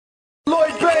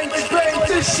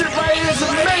This shit right here is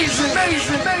amazing.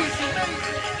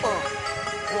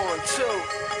 One, two.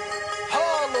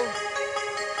 Harlem.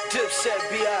 Dipset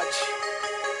biatch.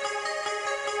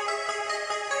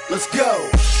 Let's go.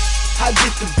 I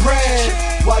get the bread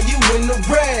while you in the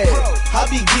red. I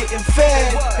be getting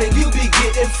fed and you be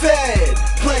getting fed.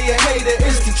 Player hater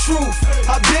is the truth.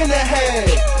 I been ahead.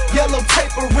 Yellow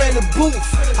paper in the booth.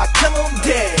 I kill 'em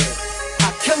dead.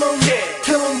 I kill 'em dead.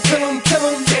 Kill 'em, kill 'em, kill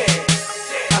 'em dead.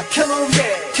 I kill 'em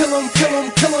dead. Kill 'em, kill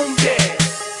 'em, kill 'em dead.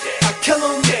 I kill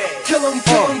 'em dead. Kill 'em,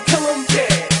 kill 'em, kill 'em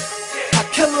dead. I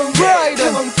kill 'em dead.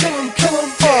 Kill 'em, kill 'em, kill 'em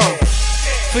dead.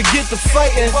 Forget the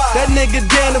fighting, that nigga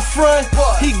down the front,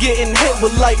 he getting hit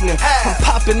with lightning. I'm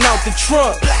popping out the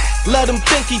trunk, let him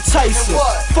think he Tyson.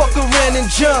 Fuck around and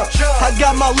jump, I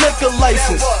got my liquor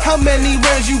license. How many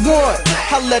rounds you want?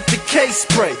 I let the case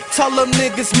spray. Tell them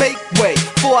niggas make way,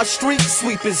 before I street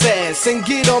sweep his ass and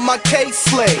get on my case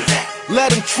slave.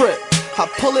 Let him trip, I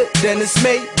pull it, then it's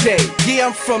Mayday. Yeah,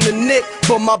 I'm from the Nick,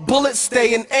 but my bullets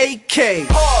stay in AK.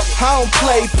 I don't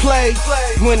play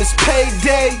when it's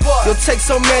payday. You'll take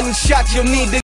so many shots, you'll need to